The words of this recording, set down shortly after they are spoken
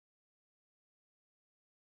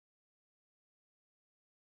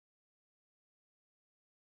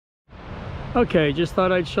Okay, just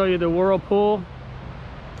thought I'd show you the Whirlpool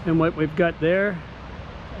and what we've got there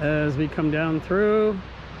as we come down through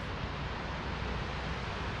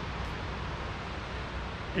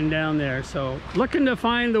and down there. So looking to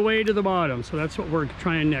find the way to the bottom, so that's what we're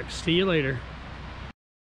trying next. See you later.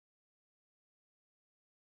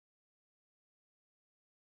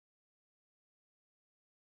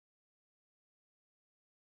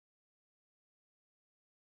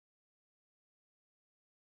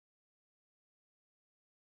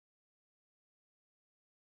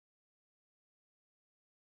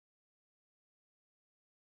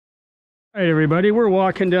 All right, everybody, we're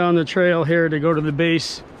walking down the trail here to go to the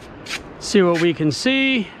base, see what we can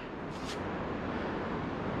see.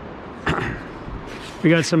 We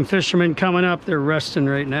got some fishermen coming up. They're resting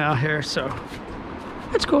right now here, so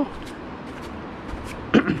that's cool.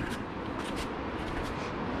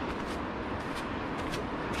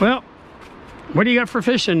 Well, what do you got for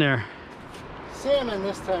fish in there? Salmon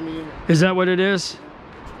this time of year. Is that what it is?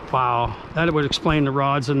 Wow, that would explain the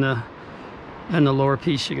rods and the lower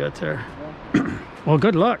piece you got there. Yeah. Well,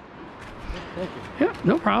 good luck. Thank you. Yeah,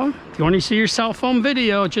 no problem. If you want to see your cell phone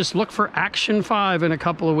video, just look for Action 5 in a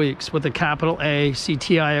couple of weeks with a capital A,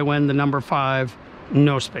 CTION, the number 5,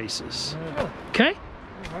 no spaces. Yeah. Okay?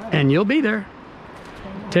 Right. And you'll be there.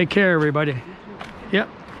 Take care, everybody. Yep.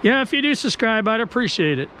 Yeah, if you do subscribe, I'd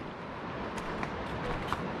appreciate it.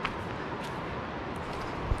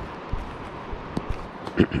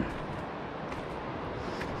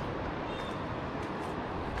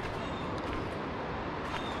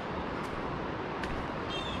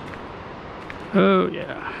 Oh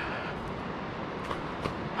yeah.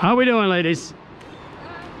 How we doing, ladies?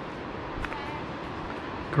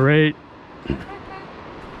 Great.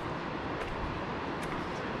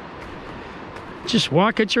 Just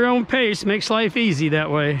walk at your own pace, makes life easy that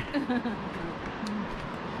way. Yeah,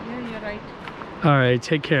 you're right. All right,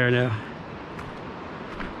 take care now.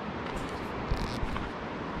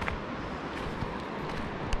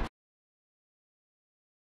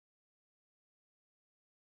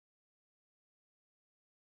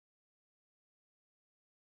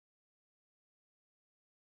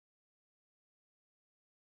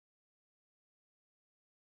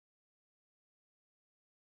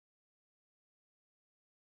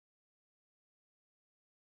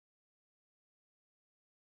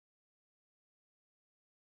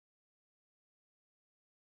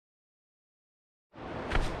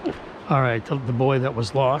 All right, the boy that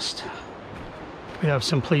was lost. We have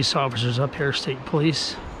some police officers up here, state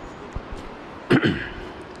police.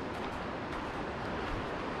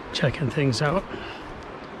 Checking things out.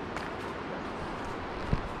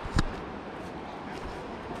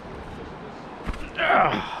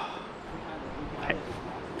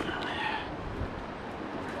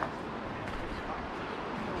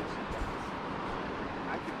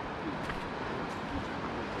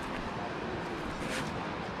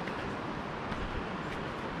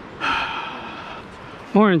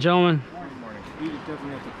 Morning, gentlemen. Morning. You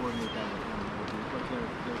definitely have to coordinate that with him.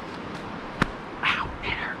 Ow,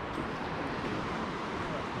 there.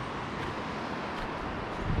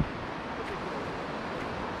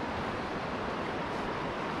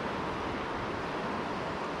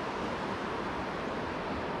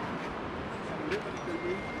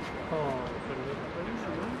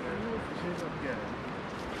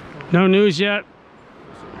 No news yet?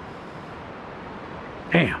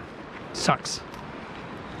 Damn, sucks.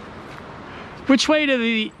 Which way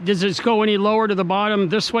does this go any lower to the bottom,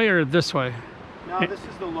 this way or this way? No, this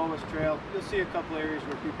is the lowest trail. You'll see a couple areas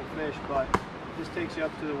where people fish, but this takes you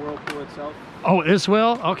up to the Whirlpool itself. Oh, this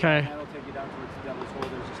will? Okay. And that'll take you down towards the Devil's Hole.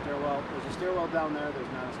 There's a stairwell. There's a stairwell down there.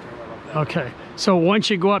 There's not a stairwell up there. Okay. So once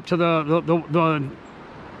you go up to the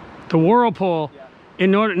Whirlpool, yeah.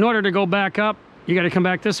 in order to go back up, you got to come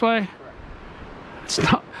back this way? Correct. It's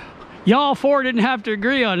not, y'all four didn't have to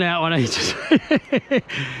agree on that one. I just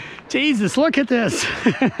Jesus, look at this.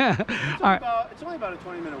 It's only about a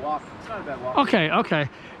 20-minute walk. It's not a bad walk. Okay, okay.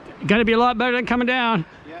 Got to be a lot better than coming down.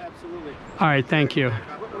 Yeah, absolutely. All right, thank you.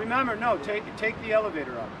 Remember, no, take the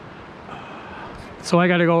elevator up. So I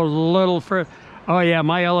got to go a little further. Oh yeah,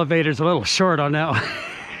 my elevator's a little short on that one.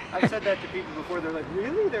 I've said that to people before. They're like,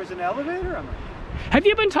 really? There's an elevator? I'm like, have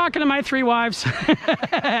you been talking to my 3 wives?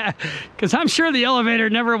 Because I'm sure the elevator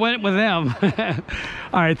never went with them.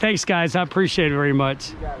 All right, thanks guys. I appreciate it very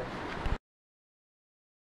much. you got it.